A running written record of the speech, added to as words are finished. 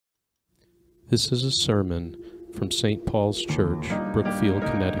This is a sermon from St. Paul's Church, Brookfield,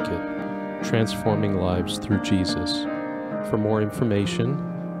 Connecticut, transforming lives through Jesus. For more information,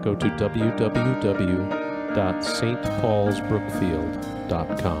 go to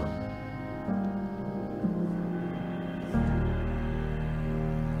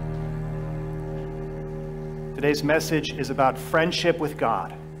Today's message is about friendship with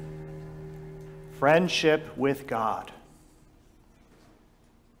God. Friendship with God.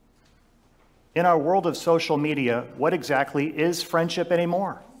 In our world of social media, what exactly is friendship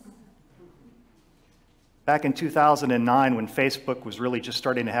anymore? Back in 2009, when Facebook was really just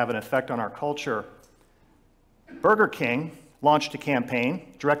starting to have an effect on our culture, Burger King launched a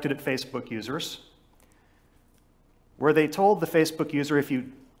campaign directed at Facebook users where they told the Facebook user if you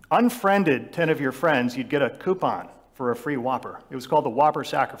unfriended 10 of your friends, you'd get a coupon for a free Whopper. It was called the Whopper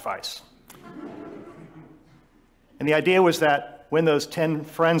Sacrifice. And the idea was that when those 10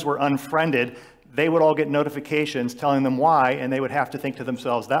 friends were unfriended, they would all get notifications telling them why, and they would have to think to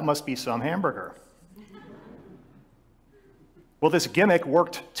themselves, that must be some hamburger. Well, this gimmick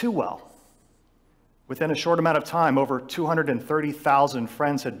worked too well. Within a short amount of time, over 230,000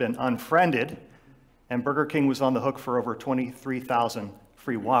 friends had been unfriended, and Burger King was on the hook for over 23,000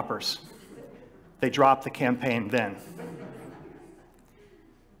 free Whoppers. They dropped the campaign then.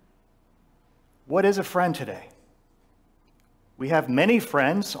 What is a friend today? We have many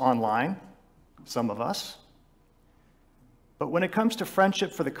friends online, some of us. But when it comes to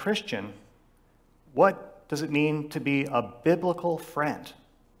friendship for the Christian, what does it mean to be a biblical friend?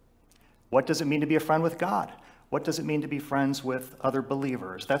 What does it mean to be a friend with God? What does it mean to be friends with other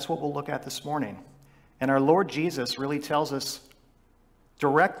believers? That's what we'll look at this morning. And our Lord Jesus really tells us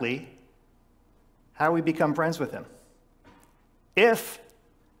directly how we become friends with him. If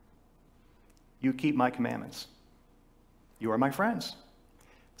you keep my commandments, you are my friends.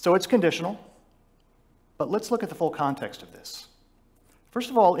 So it's conditional, but let's look at the full context of this.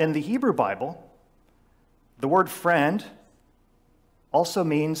 First of all, in the Hebrew Bible, the word friend also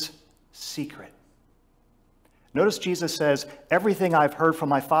means secret. Notice Jesus says, everything I've heard from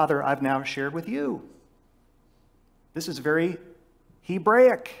my Father, I've now shared with you. This is very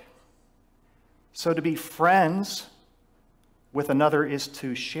Hebraic. So to be friends with another is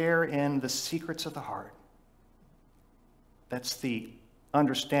to share in the secrets of the heart. That's the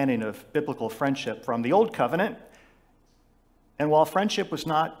understanding of biblical friendship from the Old Covenant. And while friendship was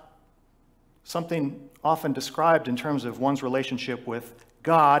not something often described in terms of one's relationship with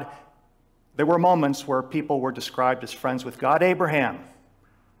God, there were moments where people were described as friends with God. Abraham,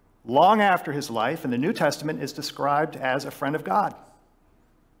 long after his life in the New Testament, is described as a friend of God.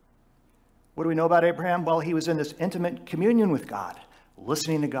 What do we know about Abraham? Well, he was in this intimate communion with God,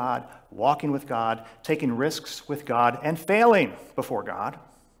 listening to God, walking with God, taking risks with God, and failing before God,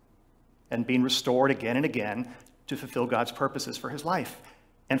 and being restored again and again to fulfill God's purposes for his life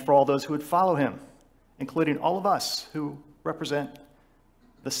and for all those who would follow him, including all of us who represent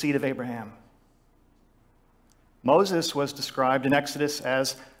the seed of Abraham. Moses was described in Exodus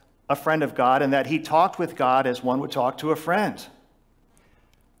as a friend of God, and that he talked with God as one would talk to a friend.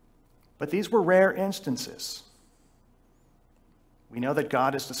 But these were rare instances. We know that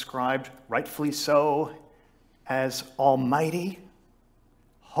God is described, rightfully so, as almighty,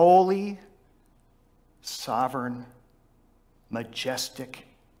 holy, sovereign, majestic,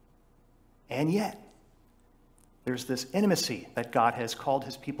 and yet there's this intimacy that God has called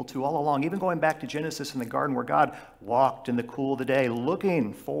his people to all along, even going back to Genesis in the garden where God walked in the cool of the day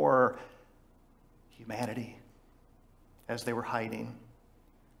looking for humanity as they were hiding.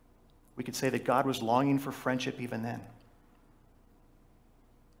 We could say that God was longing for friendship even then.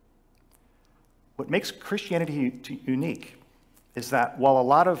 What makes Christianity unique is that while a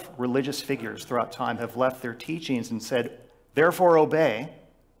lot of religious figures throughout time have left their teachings and said, therefore obey,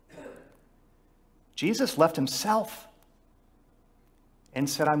 Jesus left himself and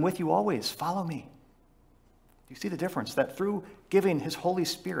said, I'm with you always, follow me. Do you see the difference? That through giving his Holy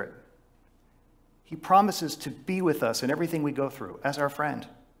Spirit, he promises to be with us in everything we go through as our friend.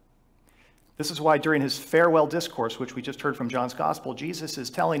 This is why during his farewell discourse, which we just heard from John's Gospel, Jesus is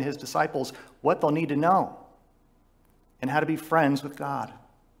telling his disciples what they'll need to know and how to be friends with God.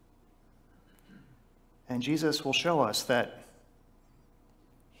 And Jesus will show us that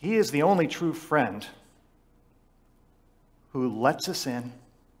he is the only true friend who lets us in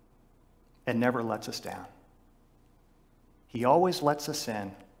and never lets us down. He always lets us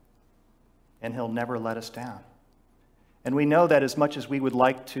in, and he'll never let us down. And we know that as much as we would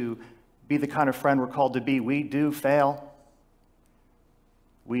like to be the kind of friend we're called to be, we do fail.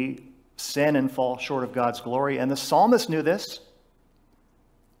 We sin and fall short of God's glory. And the psalmist knew this.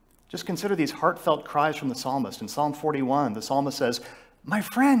 Just consider these heartfelt cries from the psalmist. In Psalm 41, the psalmist says, "My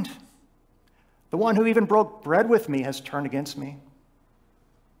friend, the one who even broke bread with me, has turned against me."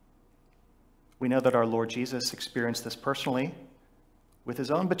 We know that our Lord Jesus experienced this personally with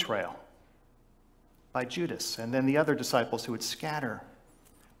his own betrayal by Judas and then the other disciples who would scatter.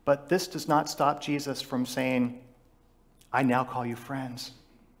 But this does not stop Jesus from saying, "I now call you friends."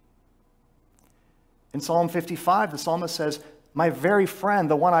 In Psalm 55, the psalmist says, "My very friend,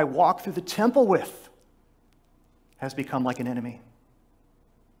 the one I walk through the temple with, has become like an enemy."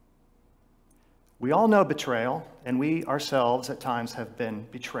 We all know betrayal, and we ourselves at times have been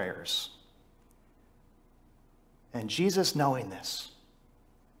betrayers. And Jesus, knowing this,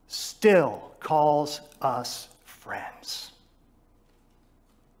 still calls us friends.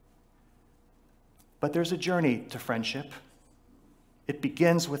 But there's a journey to friendship. It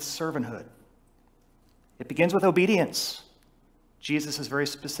begins with servanthood. It begins with obedience. Jesus is very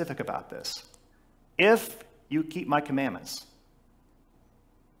specific about this. If you keep my commandments,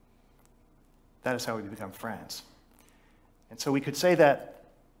 that is how we become friends. And so we could say that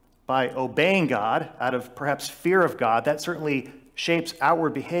by obeying God, out of perhaps fear of God, that certainly shapes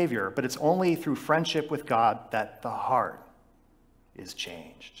outward behavior, but it's only through friendship with God that the heart is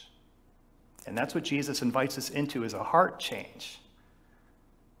changed. And that's what Jesus invites us into, is a heart change.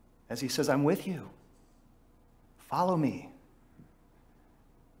 As he says, "I'm with you. Follow me."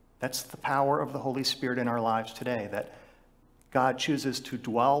 That's the power of the Holy Spirit in our lives today, that God chooses to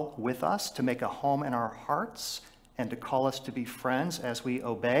dwell with us, to make a home in our hearts, and to call us to be friends as we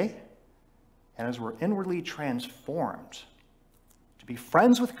obey and as we're inwardly transformed, to be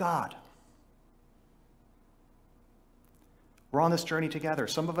friends with God. We're on this journey together.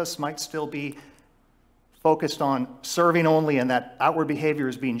 Some of us might still be focused on serving only, and that outward behavior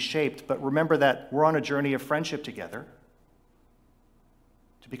is being shaped, but remember that we're on a journey of friendship together,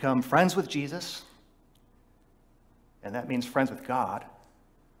 to become friends with Jesus, and that means friends with God,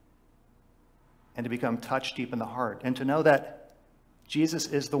 and to become touched deep in the heart, and to know that Jesus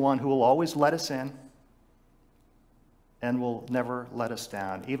is the one who will always let us in and will never let us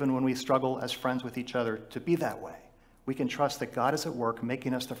down. Even when we struggle as friends with each other to be that way, we can trust that God is at work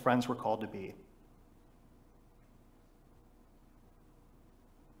making us the friends we're called to be.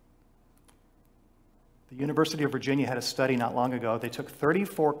 The University of Virginia had a study not long ago. They took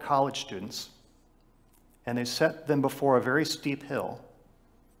 34 college students and they set them before a very steep hill.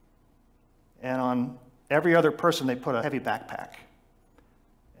 And on every other person, they put a heavy backpack.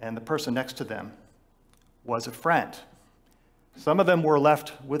 And the person next to them was a friend. Some of them were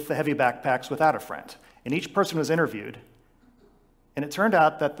left with the heavy backpacks without a friend. And each person was interviewed. And it turned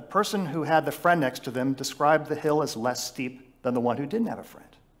out that the person who had the friend next to them described the hill as less steep than the one who didn't have a friend.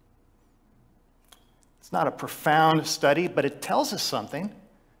 It's not a profound study, but it tells us something,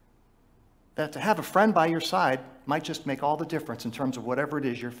 that to have a friend by your side might just make all the difference in terms of whatever it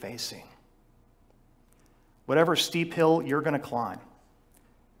is you're facing. Whatever steep hill you're going to climb.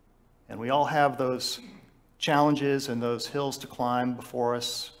 And we all have those challenges and those hills to climb before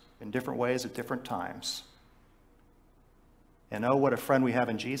us in different ways at different times. And oh, what a friend we have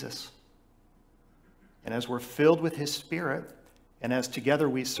in Jesus. And as we're filled with his Spirit, and as together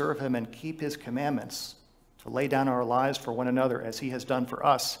we serve him and keep his commandments, to lay down our lives for one another as he has done for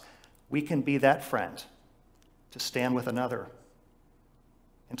us, we can be that friend, to stand with another,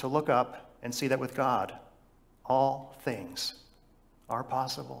 and to look up and see that with God, all things are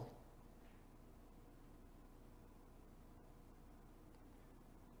possible.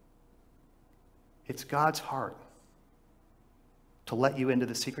 It's God's heart to let you into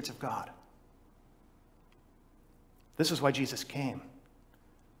the secrets of God. This is why Jesus came,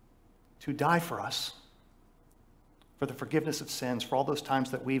 to die for us, for the forgiveness of sins, for all those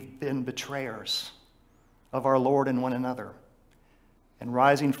times that we've been betrayers of our Lord and one another. And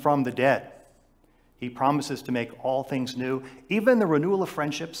rising from the dead, he promises to make all things new, even the renewal of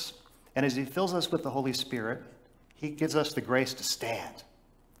friendships. And as he fills us with the Holy Spirit, he gives us the grace to stand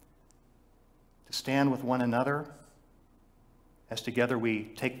with one another, as together we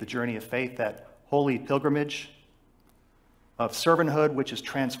take the journey of faith, that holy pilgrimage of servanthood, which is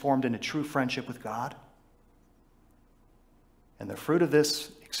transformed into true friendship with God. And the fruit of this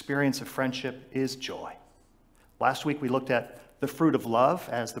experience of friendship is joy. Last week we looked at the fruit of love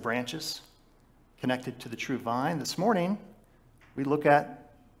as the branches connected to the true vine. This morning we look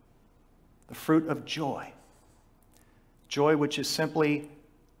at the fruit of joy. Joy, which is simply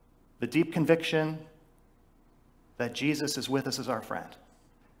the deep conviction that Jesus is with us as our friend.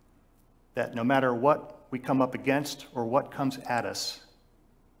 That no matter what we come up against or what comes at us,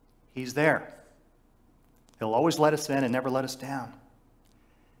 he's there. He'll always let us in and never let us down.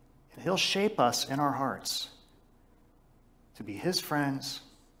 And he'll shape us in our hearts to be his friends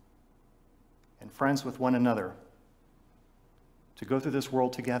and friends with one another, to go through this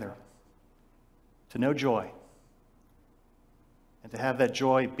world together, to know joy, and to have that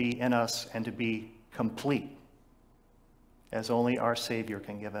joy be in us and to be complete as only our Savior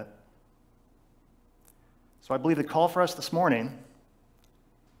can give it. So I believe the call for us this morning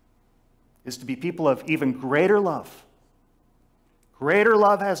is to be people of even greater love. Greater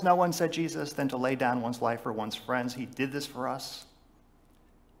love has no one, said Jesus, than to lay down one's life for one's friends. He did this for us.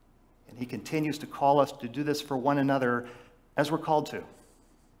 And he continues to call us to do this for one another as we're called to,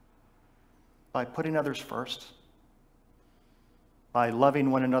 by putting others first, by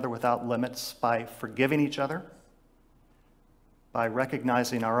loving one another without limits, by forgiving each other, by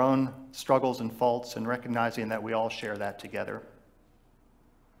recognizing our own struggles and faults and recognizing that we all share that together.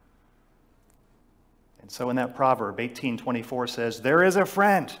 And so in that proverb, 18:24 says, there is a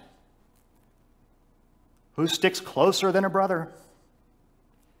friend who sticks closer than a brother.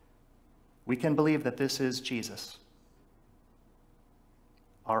 We can believe that this is Jesus,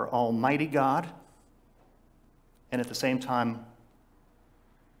 our almighty God, and at the same time,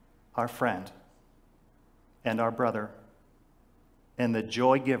 our friend and our brother and the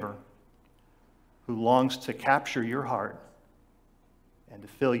joy giver who longs to capture your heart and to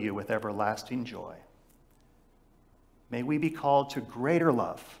fill you with everlasting joy. May we be called to greater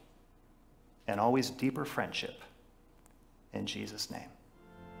love and always deeper friendship. In Jesus' name,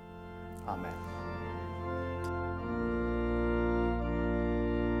 amen.